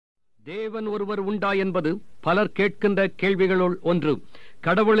தேவன் ஒருவர் உண்டா என்பது பலர் கேட்கின்ற கேள்விகளுள் ஒன்று.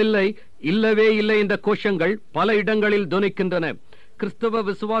 கடவுள் இல்லை, இல்லவே இல்லை என்ற கோஷங்கள் பல இடங்களில் தொனிக்கின்றன. கிறிஸ்தவ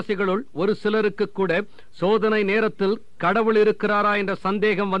விசுவாசிகளுள் ஒரு சிலருக்கு கூட சோதனை நேரத்தில் கடவுள் இருக்கிறாரா என்ற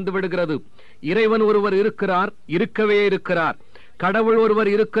சந்தேகம் வந்துவிடுகிறது. இறைவன் ஒருவர் இருக்கிறார், இருக்கவே இருக்கிறார். கடவுள்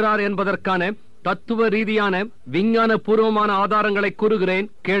ஒருவர் இருக்கிறார் என்பதற்கான தத்துவ ரீதியான விஞ்ஞான பூர்வமான ஆதாரங்களை கூறுகிறேன்,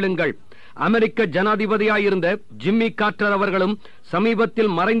 கேளுங்கள். அமெரிக்க ஜனாதிபதியாயிருந்த ஜிம்மி கார்ட்டர் அவர்களும் சமீபத்தில்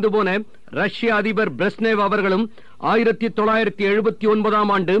மறைந்து போன ரஷ்ய அதிபர் பிரெஸ்னேவ் அவர்களும்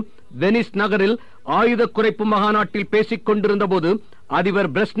 1979 ஆண்டு வெனிஸ் நகரில் ஆயுத குறைப்பு மகாநாட்டில் பேசிக் கொண்டிருந்த போது அதிபர்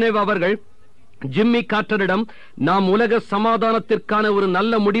பிரெஸ்னேவ் அவர்கள் ஜிம்மி கார்ட்டரிடம், நாம் உலக சமாதானத்திற்கான ஒரு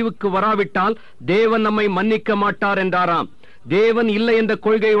நல்ல முடிவுக்கு வராவிட்டால் தேவன் நம்மை மன்னிக்க மாட்டார் என்றாராம். தேவன் இல்லை என்ற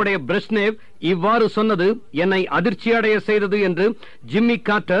கொள்கையுடைய பிரெஸ்னேவ் இவ்வாறு சொன்னது என்னை அதிர்ச்சியடைய செய்தது என்று Jimmy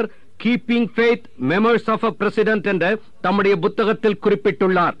Carter keeping faith மெமர்ஸ் of a president என்ற தம்முடைய புத்தகத்தில்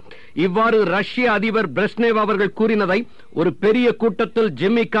குறிப்பிட்டுள்ளார். இவ்வாறு ரஷ்ய அதிபர் பிரெஸ்னேவ் அவர்கள் கூறினதை ஒரு பெரிய கூட்டத்தில்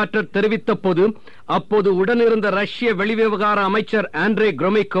ஜிம்மி கார்ட்டர் தெரிவித்த போது அப்போது உடனிருந்த ரஷ்ய வெளிவிவகார அமைச்சர் ஆண்ட்ரே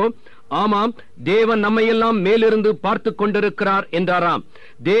குரோமிகோ, ஆமாம், தேவன் நம்மையெல்லாம் மேலிருந்து பார்த்து கொண்டிருக்கிறார் என்றாராம்.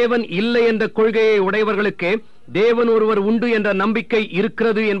 தேவன் இல்லை என்ற கொள்கையை உடையவர்களுக்கே தேவன் ஒருவர் உண்டு என்ற நம்பிக்கை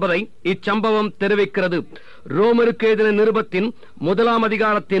இருக்கிறது என்பதை இச்சம்பவம் தெரிவிக்கிறது. ரோமருக்கு எழுதின நிருபத்தின் 1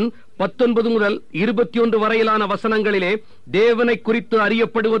 அதிகாரத்தின் 19 முதல் 21 வரையிலான வசனங்களிலே தேவனை குறித்து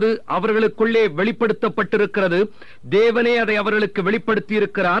அறியப்படுவது அவர்களுக்குள்ளே வெளிப்படுத்தப்பட்டிருக்கிறது. தேவனே அதை அவர்களுக்கு வெளிப்படுத்தி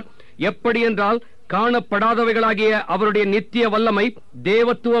இருக்கிறார். எப்படி என்றால், காணப்படாதவைகளாகிய அவருடைய நித்திய வல்லமை,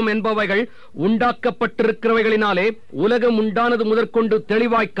 தேவத்துவம் என்பவைகள் உண்டாக்கப்பட்டிருக்கிறவைகளினாலே உலகம் உண்டானது முதற்கொண்டு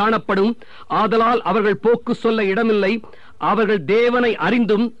தெளிவாய் காணப்படும். ஆதலால் அவர்கள் போக்கு சொல்ல இடமில்லை. அவர்கள் தேவனை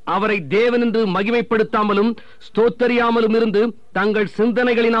அறிந்தும் அவரை தேவன் என்று மகிமைப்படுத்தாமலும் ஸ்தோத்தரியாமலும் இருந்து தங்கள்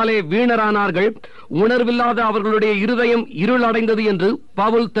சிந்தனைகளினாலே வீணரானார்கள். உணர்வில்லாத அவர்களுடைய இருதயம் இருள் அடைந்தது என்று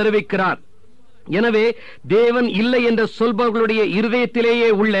பவுல் தெரிவிக்கிறார். எனவே தேவன் இல்லை என்ற சொல்பவர்களுடைய இருதயத்திலேயே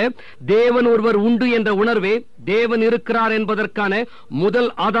உள்ள தேவன் ஒருவர் உண்டு என்ற உணர்வே தேவன் இருக்கிறார் என்பதற்கான முதல்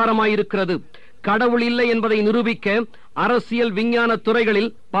ஆதாரமாயிருக்கிறது. கடவுள் இல்லை என்பதை நிரூபிக்க அரசியல் விஞ்ஞான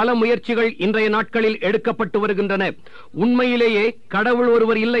துறைகளில் பல முயற்சிகள் இன்றைய நாட்களில் எடுக்கப்பட்டு வருகின்றன. உண்மையிலேயே கடவுள்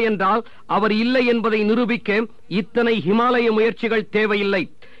ஒருவர் இல்லை என்றால் அவர் இல்லை என்பதை நிரூபிக்க இத்தனை ஹிமாலய முயற்சிகள் தேவையில்லை.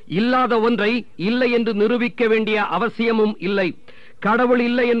 இல்லாத ஒன்றை இல்லை என்று நிரூபிக்க வேண்டிய அவசியமும் இல்லை. கடவுள்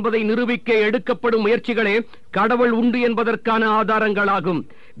இல்லை என்பதை நிரூபிக்க எடுக்கப்படும் முயற்சிகளே கடவுள் உண்டு என்பதற்கான ஆதாரங்களாகும்.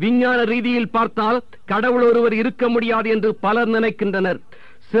 விஞ்ஞான ரீதியில் பார்த்தால் கடவுள் ஒருவர் இருக்க முடியாது என்று பலர் நினைக்கின்றனர்.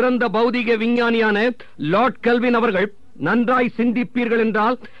 சிறந்த பௌதிக விஞ்ஞானியான லார்ட் கெல்வின் அவர்கள், நன்றாய் சிந்திப்பீர்கள்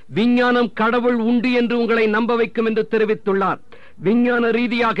என்றால் விஞ்ஞானம் கடவுள் உண்டு என்று உங்களை நம்ப வைக்கும் என்று தெரிவித்துள்ளார். விஞ்ஞான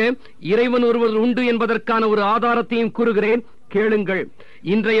ரீதியாக இறைவன் ஒருவர் உண்டு என்பதற்கான ஒரு ஆதாரத்தையும் கூறுகிறேன், கேளுங்கள்.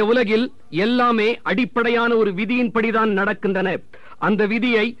 இன்றைய உலகில் எல்லாமே அடிப்படையான ஒரு விதியின்படிதான் நடக்கின்றன. அந்த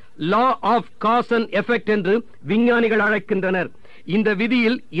விதியை law of cause and effect என்று விஞ்ஞானிகள் அழைக்கின்றனர். இந்த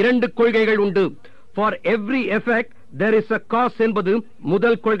விதியில் 2 கொள்கைகள் உண்டு. For every effect there is a cos என்பது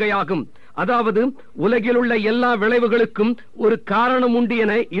முதல் கொள்கையாகும். அதாவது உலகில் உள்ள எல்லா விளைவுகளுக்கும் ஒரு காரணம் உண்டு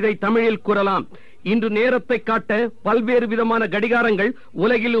என இதை தமிழில் கூறலாம். இன்று நேரத்தை காட்ட பல்வேறு விதமான கடிகாரங்கள்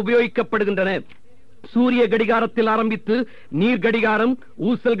உலகில் உபயோகிக்கப்படுகின்றன. சூரிய கடிகாரத்தில் ஆரம்பித்து நீர் கடிகாரம்,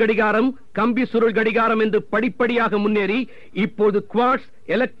 ஊசல் கடிகாரம், கம்பி சுருள் கடிகாரம் என்று படிப்படியாக முன்னேறி இப்போது குவார்ட்ஸ்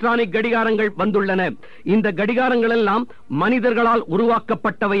எலக்ட்ரானிக் கடிகாரங்கள் வந்துள்ளன. இந்த கடிகாரங்கள் எல்லாம் மனிதர்களால்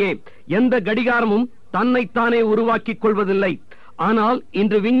உருவாக்கப்பட்டவையே. எந்த கடிகாரமும் தன்னைத்தானே உருவாக்கிக் கொள்வதில்லை. ஆனால்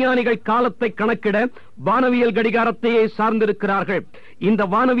இன்று விஞ்ஞானிகள் காலத்தை கணக்கிட வானவியல் கடிகாரத்தையே சார்ந்திருக்கிறார்கள். இந்த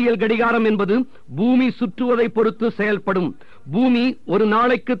வானவியல் கடிகாரம் என்பது பூமி சுற்றுவதை பொறுத்து செயல்படும். பூமி ஒரு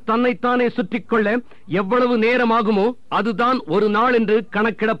நாளைக்கு தன்னைத்தானே சுற்றிக்கொள்ள எவ்வளவு நேரமாகுமோ அதுதான் ஒரு நாள் என்று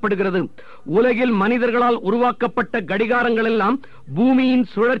கணக்கிடப்படுகிறது. உலகில் மனிதர்களால் உருவாக்கப்பட்ட கடிகாரங்கள் எல்லாம் பூமியின்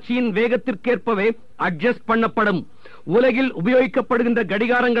சுழற்சியின் வேகத்திற்கேற்பவே அட்ஜஸ்ட் பண்ணப்படும். உலகில் உபயோகிக்கப்படுகின்ற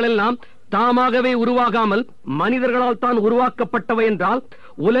கடிகாரங்கள் எல்லாம் தாமாகவே உருவாகாமல் மனிதர்களால் தான் உருவாக்கப்பட்டவை என்றால்,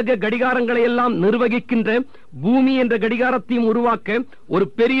 உலக கடிகாரங்களை எல்லாம் நிர்வகிக்கின்ற பூமி என்ற கடிகாரத்தையும் உருவாக்க ஒரு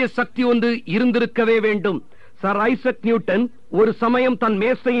பெரிய சக்தி ஒன்று இருந்திருக்கவே வேண்டும். சர் ஐசக் நியூட்டன் ஒரு சமயம் தன்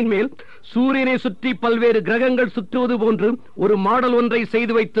மேசையின் மேல் சூரியனை சுற்றி பல்வேறு கிரகங்கள் சுற்றுவது போன்று ஒரு மாடல் ஒன்றை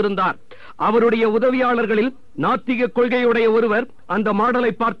செய்து வைத்திருந்தார். அவருடைய உதவியாளர்களில் நாத்திக கொள்கையுடைய ஒருவர் அந்த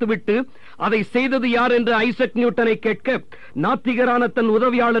மாடலை பார்த்துவிட்டு அதை செய்தது யார் என்று ஐசக் நியூட்டனை கேட்க, நாத்திகரான தன்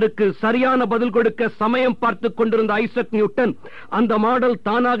உதவியாளருக்கு சரியான பதில் கொடுக்க சமயம் பார்த்துக் கொண்டிருந்த ஐசக் நியூட்டன், அந்த மாடல்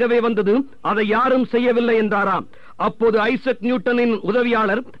தானாகவே வந்தது, அதை யாரும் செய்யவில்லை என்றாராம். அப்போது ஐசக் நியூட்டனின்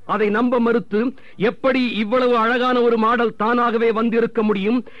உதவியாளர் அதை நம்ப மறுத்து, எப்படி இவ்வளவு அழகான ஒரு மாடல் தானாகவே வந்திருக்க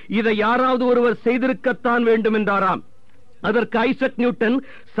முடியும்? இதை யாராவது ஒருவர் செய்திருக்கத்தான் வேண்டும் என்றாராம். அதற்கு ஐசக் நியூட்டன்,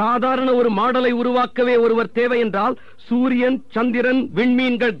 சாதாரண ஒரு மாடலை உருவாக்கவே ஒருவர் தேவை என்றால் சூரியன், சந்திரன்,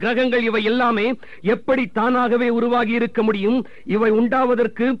 விண்மீன்கள், கிரகங்கள் இவை எல்லாமே எப்படி தானாகவே உருவாகி இருக்க முடியும்? இவை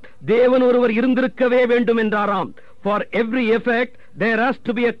உண்டாவதற்கு தேவன் ஒருவர் இருந்திருக்கவே வேண்டும் என்றாராம். For every effect there has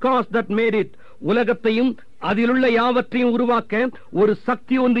to be a cause that made it. உலகத்தையும் அதிலுள்ள யாவற்றையும் உருவாக்க ஒரு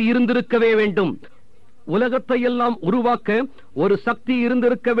சக்தி ஒன்று இருந்திருக்கவே வேண்டும். உலகத்தை எல்லாம் உருவாக்க ஒரு சக்தி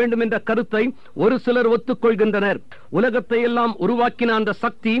இருந்திருக்க வேண்டும் என்ற கருத்தை ஒரு சிலர் ஒத்துக்கொள்கின்றனர். உலகத்தை எல்லாம் உருவாக்கின அந்த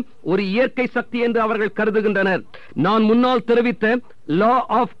சக்தி ஒரு இயற்கை சக்தி என்று அவர்கள் கருதுகின்றனர். நான் முன்னால் தெரிவித்த law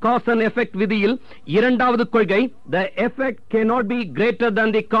of cause and effect விதியில் இரண்டாவது கொள்கை the effect cannot be greater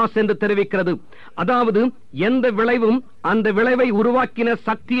than the cause என்று தெரிவிக்கிறது. அதாவது எந்த விளைவும் அந்த விளைவை உருவாக்கின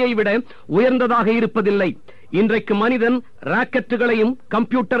சக்தியை விட உயர்ந்ததாக இருப்பதில்லை. இன்றைக்கு மனிதன் ராக்கெட்டுகளையும்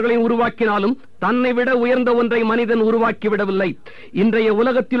கம்ப்யூட்டர்களையும் உருவாக்கினாலும் தன்னை விட உயர்ந்த ஒன்றை மனிதன் உருவாக்கிவிடவில்லை. இன்றைய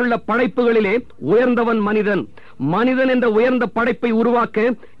உலகத்தில் உள்ள படைப்புகளிலே உயர்ந்தவன் மனிதன். மனிதன் என்ற உயர்ந்த படைப்பை உருவாக்க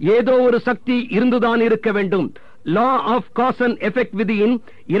ஏதோ ஒரு சக்தி இருந்துதான் இருக்க வேண்டும். Law of cause and effect விதியின்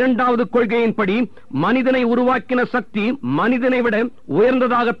இரண்டாவது கொள்கையின்படி மனிதனை உருவாக்கின சக்தி மனிதனை விட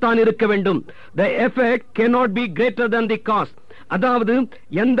உயர்ந்ததாகத்தான் இருக்க வேண்டும். The effect cannot be greater than the cause. அதாவது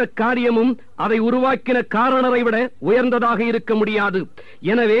எந்த காரியமும் அதை உருவாக்கின காரணரை விட உயர்ந்ததாக இருக்க முடியாது.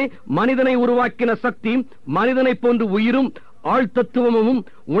 எனவே மனிதனை உருவாக்கின சக்தி மனிதனை போன்று உயிரும் ஆழ்தத்துவமும்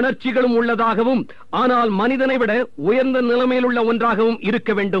உணர்ச்சிகளும் உள்ளதாகவும் ஆனால் மனிதனை விட உயர்ந்த நிலைமையில் உள்ள ஒன்றாகவும்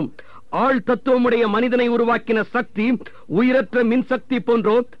இருக்க வேண்டும். ஆள் தத்துவமுடைய மனிதனை உருவாக்கின சக்தி உயிரற்ற மின்சக்தி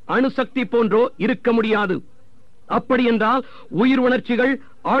போன்றோ அணுசக்தி போன்றோ இருக்க முடியாது. அப்படி என்றால் உயிர் உணர்ச்சிகள்,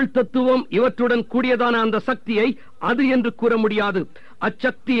 ஆழ்தத்துவம் இவற்றுடன் கூடியதான அந்த சக்தியை அது என்று கூற முடியாது.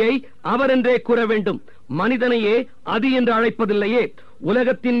 அச்சக்தியை அவர் என்றே கூற வேண்டும். மனிதனையே அது என்று அழைப்பதில்லையே.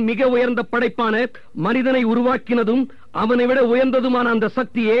 உலகத்தின் மிக உயர்ந்த படைப்பான மனிதனை உருவாக்கினதும் அவனை விட உயர்ந்ததுமான அந்த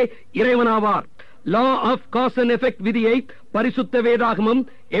சக்தியே இறைவனாவார். Law of cause and effect விதியை பரிசுத்த வேதாகமம்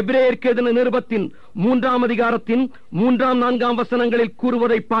எபிரேயருக்கு எழுதின நிருபத்தின் 3ஆம் அதிகாரத்தின் 3-4 வசனங்களில்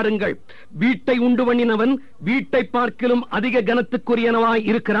கூறுவதை பாருங்கள். வீட்டை உண்டு பண்ணினவன் வீட்டை பார்க்கிலும் அதிக கனத்துக்குரியனவாய்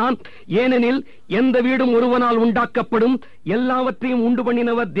இருக்கிறான். ஏனெனில் எந்த வீடும் ஒருவனால் உண்டாக்கப்படும், எல்லாவற்றையும் உண்டு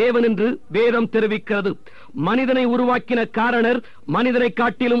பண்ணினவர் தேவன் என்று வேதம் தெரிவிக்கிறது. மனிதனை உருவாக்கின காரணர் மனிதனை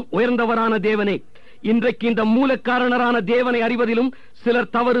காட்டிலும் உயர்ந்தவரான தேவனே. இன்றைக்கு இந்த மூல காரணரான தேவனை அறிவதிலும்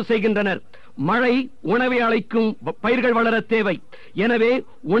சிலர் தவறு செய்கின்றனர். மழை உணவை அளிக்கும் பயிர்கள் வளர தேவை. எனவே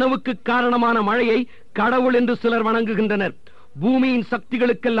உணவுக்கு காரணமான மழையை கடவுள் என்று சிலர் வணங்குகின்றனர். பூமியின்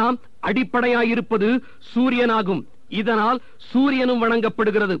சக்திகளுக்கெல்லாம் அடிப்படையாயிருப்பது சூரியனாகும். இதனால் சூரியனும்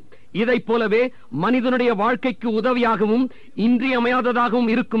வணங்கப்படுகிறது. இதை போலவே மனிதனுடைய வாழ்க்கைக்கு உதவியாகவும் இன்றியமையாததாகவும்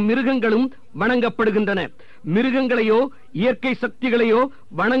இருக்கும் மிருகங்களும் வணங்கப்படுகின்றன. மிருகங்களையோ இயற்கை சக்திகளையோ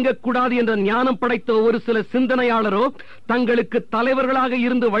வணங்கக்கூடாது என்ற ஞானம் படைத்த ஒரு சில சிந்தனையாளரோ தங்களுக்கு தலைவர்களாக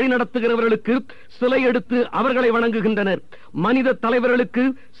இருந்து வழிநடத்துகிறவர்களுக்கு சிலை எடுத்து அவர்களை வணங்குகின்றனர். மனித தலைவர்களுக்கு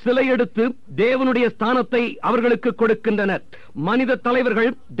சிலை எடுத்து தேவனுடைய ஸ்தானத்தை அவர்களுக்கு கொடுக்கின்றனர். மனித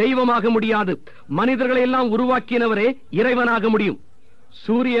தலைவர்கள் தெய்வமாக முடியாது. மனிதர்களை எல்லாம் உருவாக்கினவரே இறைவனாக முடியும்.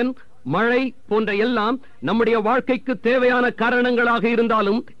 சூரியன், மழை போன்ற எல்லாம் நம்முடைய வாழ்க்கைக்கு தேவையான காரணங்களாக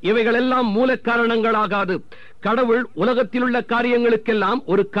இருந்தாலும் இவைகள் எல்லாம் மூல காரணங்களாகாது. கடவுள் உலகத்தில் உள்ள காரியங்களுக்கெல்லாம்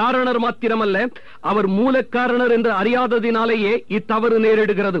ஒரு காரணர் மாத்திரமல்ல, அவர் மூல காரணர் என்று அறியாததினாலேயே இத்தவறு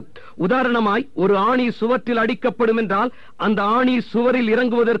நேரிடுகிறது. உதாரணமாய் ஒரு ஆணி சுவற்றில் அடிக்கப்படும் என்றால் அந்த ஆணி சுவரில்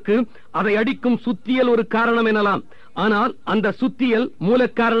இறங்குவதற்கு அதை அடிக்கும் சுத்தியல் ஒரு காரணம் எனலாம். ஆனால் அந்த சுத்தியல் மூல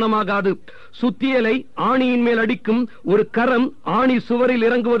காரணமாகாது. சுத்தியலை ஆணியின் மேல் அடிக்கும் ஒரு கரம் ஆணி சுவரில்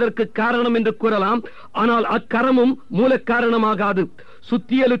இறங்குவதற்கு காரணம் என்று கூறலாம். ஆனால் அக்கரமும் மூல காரணமாகாது.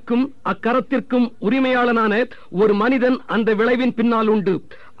 சுத்தியலுக்கும் அக்கரத்திற்கும் உரிமையாளனான ஒரு மனிதன் அந்த விளைவின் பின்னால் உண்டு.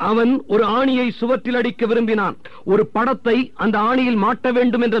 அவன் ஒரு ஆணியை சுவற்றில் அடிக்க விரும்பினான். ஒரு படத்தை அந்த ஆணியில் மாட்ட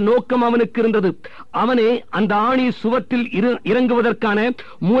வேண்டும் என்ற நோக்கம் அவனுக்கு இருந்தது. அவனே அந்த ஆணி சுவற்றில் இறங்குவதற்கான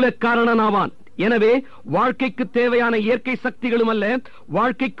மூல காரணனாவான். எனவே வாழ்க்கைக்கு தேவையான இயற்கை சக்திகளும் அல்ல,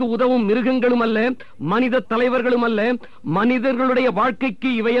 வாழ்க்கைக்கு உதவும் மிருகங்களும் அல்ல, மனித தலைவர்களும் அல்ல, மனிதர்களுடைய வாழ்க்கைக்கு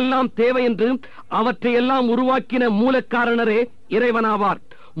இவையெல்லாம் தேவை என்று அவற்றையெல்லாம் உருவாக்கின மூலக்காரணரே இறைவனாவார்.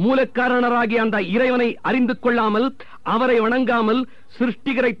 மூலக்காரணராகிய அந்த இறைவனை அறிந்து கொள்ளாமல், அவரை வணங்காமல்,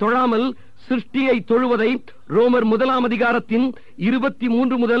 சிருஷ்டிகரை தொழாமல், சிருஷ்டியை தொழுவதை ரோமர் 1ஆம் அதிகாரத்தின்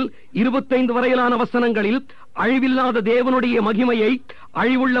 23 முதல் 25 வரையிலான வசனங்களில் அழிவில்லாத தேவனுடைய மகிமையை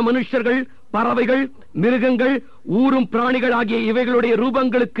அழிவுள்ள மனுஷர்கள், பறவைகள், மிருகங்கள், ஊரும் பிராணிகள் ஆகிய இவைகளுடைய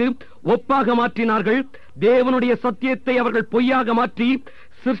ரூபங்களுக்கு ஒப்பாக மாற்றினார்கள். தேவனுடைய சத்தியத்தை அவர்கள் பொய்யாக மாற்றி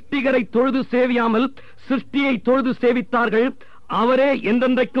சிருஷ்டிகரை தொழுது சேவியாமல் சிருஷ்டியை தொழுது சேவித்தார்கள். அவரே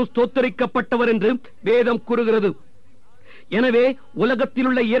என்றென்றைக்கும் ஸ்தோத்தரிக்கப்பட்டவர் என்று வேதம் கூறுகிறது. எனவே உலகத்தில்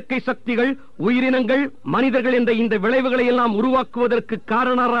உள்ள இயற்கை சக்திகள், உயிரினங்கள், மனிதர்கள் என்ற இந்த விளைவுகளை எல்லாம் உருவாக்குவதற்கு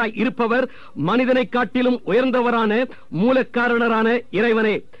காரணராய் இருப்பவர் மனிதனை காட்டிலும் உயர்ந்தவரான மூலக்காரணரான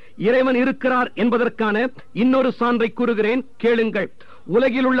இறைவனே. இறைவன் இருக்கிறார் என்பதற்கான இன்னொரு சான்றை கூறுகிறேன், கேளுங்கள்.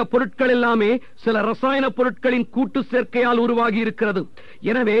 உலகில் உள்ள பொருட்கள் எல்லாமே சில ரசாயன பொருட்களின் கூட்டு சேர்க்கையால் உருவாகி இருக்கிறது.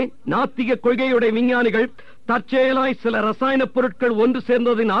 எனவே நாத்திக கொள்கையுடைய விஞ்ஞானிகள் தற்செயலாய் சில ரசாயன பொருட்கள் ஒன்று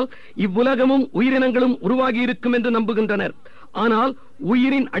சேர்ந்ததினால் இவ்வுலகமும் உயிரினங்களும் உருவாகி இருக்கும் என்று நம்புகின்றனர். ஆனால்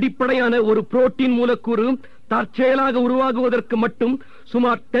உயிரின் அடிப்படையான ஒரு புரோட்டீன் மூலக்கூறு தற்செயலாக உருவாகுவதற்கு மட்டும்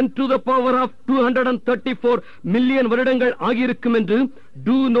சுமார் 10⁻²34 மில்லியன் வருடங்கள் ஆகியிருக்கும் என்று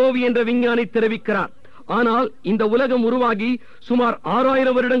டு நோவி என்ற விஞ்ஞானி தெரிவிக்கிறார். ஆனால் இந்த உலகம் உருவாகி சுமார்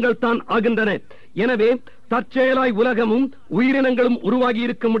 6000 வருடங்கள் தான் ஆகின்றன. எனவே தற்செயலாய் உலகமும் உயிரினங்களும் உருவாகி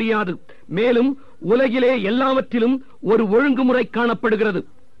இருக்க முடியாது. மேலும் உலகிலே எல்லாவற்றிலும் ஒரு ஒழுங்குமுறை காணப்படுகிறது.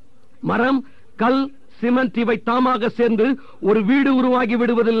 மரம், கல், சிமெண்ட் இவை தாமாக சேர்ந்து ஒரு வீடு உருவாகி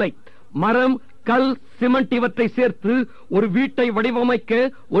விடுவதில்லை. மரம், கல், சிமெண்ட் இவற்றை சேர்த்து ஒரு வீட்டை வடிவமைக்க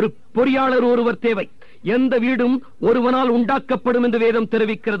ஒரு பொறியாளர் ஒருவர் தேவை. எந்த வீடும் ஒருவனால் உண்டாக்கப்படும் என்று வேதம்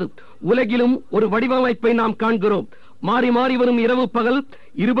தெரிவிக்கிறது. உலகிலும் ஒரு வடிவமைப்பை நாம் காண்கிறோம். மாறி மாறி வரும் இரவு பகல்,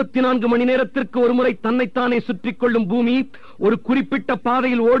 24 மணி நேரத்திற்கு ஒரு முறை தன்னைத்தானே சுற்றிக் கொள்ளும் பூமி, ஒரு குறிப்பிட்ட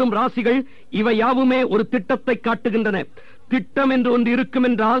பாதையில் ஓடும் ராசிகள், இவை யாவுமே ஒரு திட்டத்தை காட்டுகின்றன. திட்டம் என்று ஒன்று இருக்கும்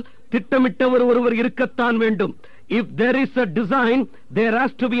என்றால் திட்டமிட்டவர் ஒருவர் இருக்கத்தான் வேண்டும். If there is a design, there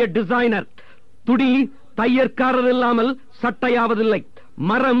has to be a designer. துடி தையற்காரர் இல்லாமல் சட்டையாவதில்லை.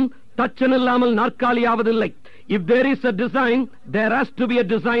 மரம் தச்சன் இல்லாமல் நாற்காலியாவதில்லை. If there is a design, there has to be a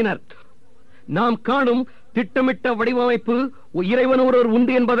designer. நாம் காணும் திட்டமிட்ட வடிவமைப்பு இறைவன் ஒருவர்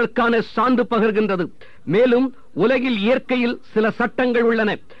உண்டு என்பதற்கான சான்று பகர்கின்றது. மேலும் உலகில் இயற்கையில் சில சட்டங்கள் உள்ளன.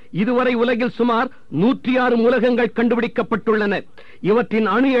 இதுவரை உலகில் சுமார் 106 மூலகங்கள் கண்டுபிடிக்கப்பட்டுள்ளன. இவற்றின்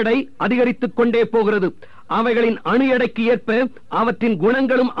அணு எடை அதிகரித்துக் கொண்டே போகிறது. அவைகளின் அணு எடைக்கு ஏற்ப அவற்றின்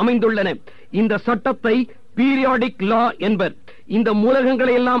குணங்களும் அமைந்துள்ளன. இந்த சட்டத்தை பீரியாடிக் லா என்பர். இந்த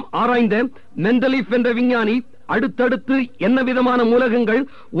மூலகங்களை எல்லாம் ஆராய்ந்த மெண்டலிஃப் என்ற விஞ்ஞானி அடுத்தடுத்து என்ன விதமான மூலகங்கள்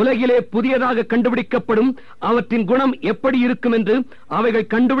உலகிலே புதியதாக கண்டுபிடிக்கப்படும், அவற்றின் குணம் எப்படி இருக்கும் என்று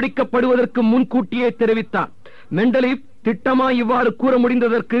அவைகள் கண்டுபிடிக்கப்படுவதற்கு முன்கூட்டியே தெரிவித்தார். மெண்டலிஃப் திட்டமாய் இவ்வாறு கூற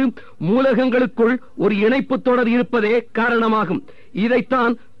முடிந்ததற்கு மூலகங்களுக்குள் ஒரு இணைப்பு தொடர் இருப்பதே காரணமாகும்.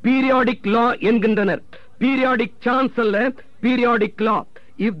 இதைத்தான் பீரியாடிக் லா என்கின்றனர். பீரியாடிக் சான்ஸ் அல்ல, periodic law.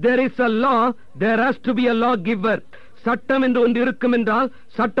 If there is a law, there has to be a law giver. சட்டம் என்று ஒன்று இருக்கும் என்றால்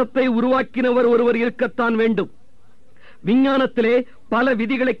சட்டத்தை உருவாக்கினவர் ஒருவர் இருக்கத்தான் வேண்டும். விஞ்ஞானத்திலே பல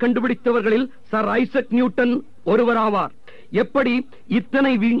விதிகளை கண்டுபிடித்தவர்களில் சர் ஐசக் நியூட்டன் ஒருவராவார். எப்படி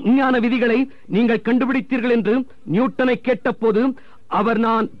இத்தனை விஞ்ஞான விதிகளை நீங்கள் கண்டுபிடித்தீர்கள் என்று நியூட்டனை கேட்டபோது அவர்,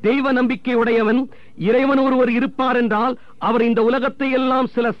 நான் தெய்வ நம்பிக்கை உடையவன், இறைவன் ஒருவர் இருப்பார் என்றால் அவர் இந்த உலகத்தை எல்லாம்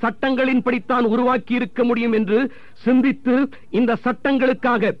சில சட்டங்களின் படித்தான் உருவாக்கி இருக்க முடியும் என்று சிந்தித்து இந்த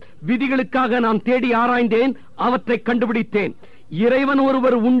சட்டங்களுக்காக, விதிகளுக்காக நான் தேடி ஆராய்ந்தேன், அவற்றை கண்டுபிடித்தேன். இறைவன்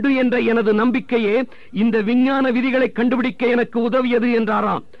ஒருவர் உண்டு என்ற எனது நம்பிக்கையே இந்த விஞ்ஞான விதிகளை கண்டுபிடிக்க எனக்கு உதவியது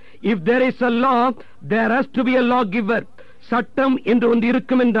என்றாராம். If there is a law, there has to be a law giver. சட்டம் என்று ஒன்று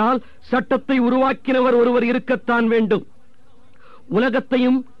இருக்கும் என்றால் சட்டத்தை உருவாக்கினவர் ஒருவர் இருக்கத்தான் வேண்டும்.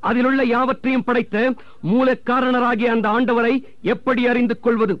 உலகத்தையும் அதிலுள்ள யாவற்றையும் படைத்த மூலக்காரணராகிய அந்த ஆண்டவரை எப்படி அறிந்து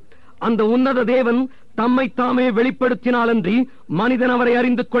கொள்வது? அந்த உன்னத தேவன் தம்மை தாமே வெளிப்படுத்தினாலன்றி மனிதன் அவரை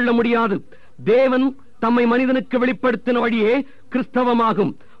அறிந்து கொள்ள முடியாது. தேவன் தம்மை மனிதனுக்கு வெளிப்படுத்தின வழியே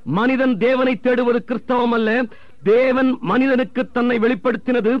கிறிஸ்தவமாகும். மனிதன் தேவனை தேடுவது கிறிஸ்தவம் அல்ல, தேவன் மனிதனுக்கு தன்னை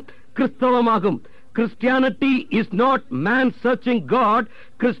வெளிப்படுத்தினது கிறிஸ்தவமாகும். Christianity is not man searching God,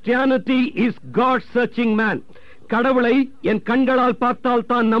 Christianity is God searching man. கடவுளை என் கண்களால் பார்த்தால்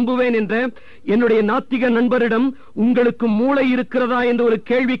தான் நம்புவேன் என்ற என்னுடைய நாத்திக நண்பரிடம் உங்களுக்கு மூளை இருக்கிறதா என்று ஒரு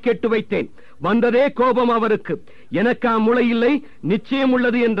கேள்வி கேட்டு வைத்தேன். வந்ததே கோபம் அவருக்கு. எனக்கா மூளை இல்லை, நிச்சயம்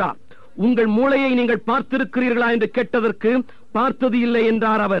உள்ளது என்றார். உங்கள் மூளையை நீங்கள் பார்த்திருக்கிறீர்களா என்று கேட்டதற்கு பார்த்தது இல்லை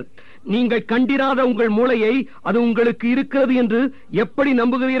என்றார் அவர். நீங்கள் கண்டிராத உங்கள் மூளையை அது உங்களுக்கு இருக்கிறது என்று எப்படி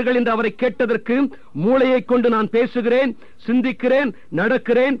நம்புகிறீர்கள் என்று அவரை கேட்டதற்கு, மூளையை கொண்டு நான் பேசுகிறேன், சிந்திக்கிறேன்,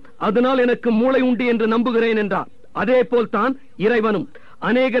 நடக்கிறேன், அதனால் எனக்கு மூளை உண்டு என்று நம்புகிறேன் என்றார். அதே போல்தான் இறைவனும்.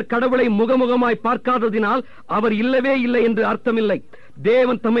 அநேகர் கடவுளை முகமுகமாய் பார்க்காததினால் அவர் இல்லவே இல்லை என்று அர்த்தமில்லை.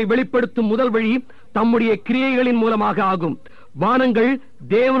 தேவன் தம்மை வெளிப்படுத்தும் முதல் வழி தம்முடைய கிரியைகளின் மூலமாக ஆகும். வானங்கள்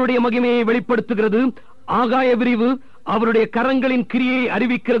தேவனுடைய மகிமையை வெளிப்படுத்துகிறது, ஆகாய விரிவு அவருடைய கரங்களின் கிரியையை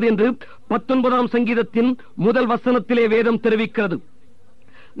அறிவிக்கிறது என்று 19ஆம் சங்கீதத்தின் முதல் வசனத்திலே வேதம் தெரிவிக்கிறது.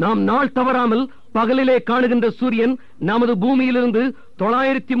 நாம் நாள் தவறாமல் பகலிலே காணுகின்ற சூரியன் நமது பூமியிலிருந்து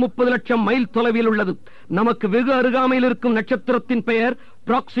 930 லட்சம் மைல் தொலைவில் உள்ளது. நமக்கு வெகு அருகாமையில் இருக்கும் நட்சத்திரத்தின் பெயர்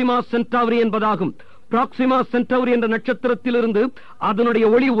பிராக்சிமா சென்டாவரி என்பதாகும். பிராக்சிமா சென்டாவரி என்ற நட்சத்திரத்திலிருந்து அதனுடைய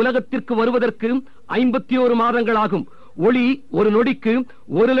ஒளி உலகத்திற்கு வருவதற்கு 51 மாதங்கள் ஆகும். ஒளி ஒரு நொடிக்கு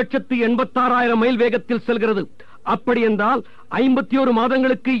 1,86,000 மைல் வேகத்தில் செல்கிறது. அப்படி என்றால் 51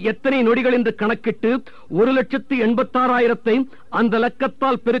 மாதங்களுக்கு எத்தனை நொடிகள் என்று கணக்கிட்டு 1,86,000 அந்த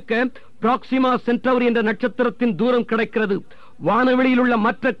லக்கத்தால் பெருக்க பிராக்சிமா சென்டவரி என்ற நட்சத்திரத்தின் தூரம் கிடைக்கிறது. வானவெளியில் உள்ள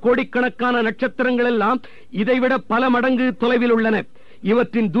மற்ற கோடிக்கணக்கான நட்சத்திரங்கள் எல்லாம் இதைவிட பல மடங்கு தொலைவில் உள்ளன.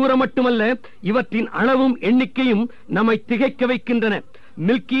 இவற்றின் தூரம் மட்டுமல்ல, இவற்றின் அளவும் எண்ணிக்கையும் நம்மை திகைக்க வைக்கின்றன.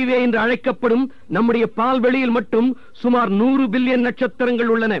 மில்கி வே என்று அழைக்கப்படும் நம்முடைய பால்வெளியில் மட்டும் சுமார் 100 பில்லியன் நட்சத்திரங்கள்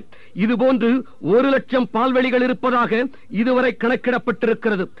உள்ளன. இதுபோன்று 1,00,000 பால்வெளிகள் இருப்பதாக இதுவரை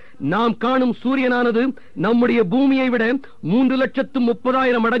கணக்கிடப்பட்டிருக்கிறது. நாம் காணும் சூரியனானது நம்முடைய பூமியை விட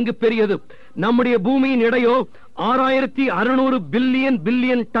 3,30,000 மடங்கு பெரியது. நம்முடைய பூமியின் எடையோ 6,600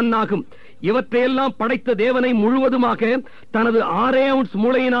 பில்லியன் டன் ஆகும். இவற்றையெல்லாம் படைத்த தேவனை முழுவதுமாக தனது 6 அவுன்ஸ்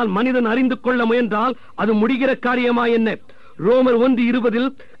மூளையினால் மனிதன் அறிந்து கொள்ள முயன்றால் அது முடிகிற காரியமா என்ன? ரோமர் 1:20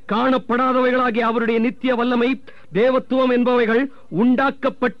 காணப்படாதவைகளாகிய அவருடைய நித்திய வல்லமை, தேவத்துவம் என்பவைகள்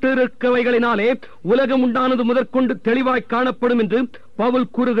உண்டாக்கப்பட்டிருக்கவைகளினாலே உலகம் உண்டானது முதற்கொண்டு தெளிவாய் காணப்படும் என்று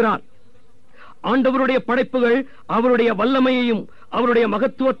பவுல் கூறுகிறார். ஆண்டவருடைய படைப்புகள் அவருடைய வல்லமையையும் அவருடைய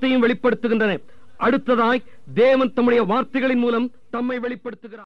மகத்துவத்தையும் வெளிப்படுத்துகின்றன. அடுத்ததாய் தேவன் தம்முடைய வார்த்தைகளின் மூலம் தம்மை வெளிப்படுத்துகிறார்.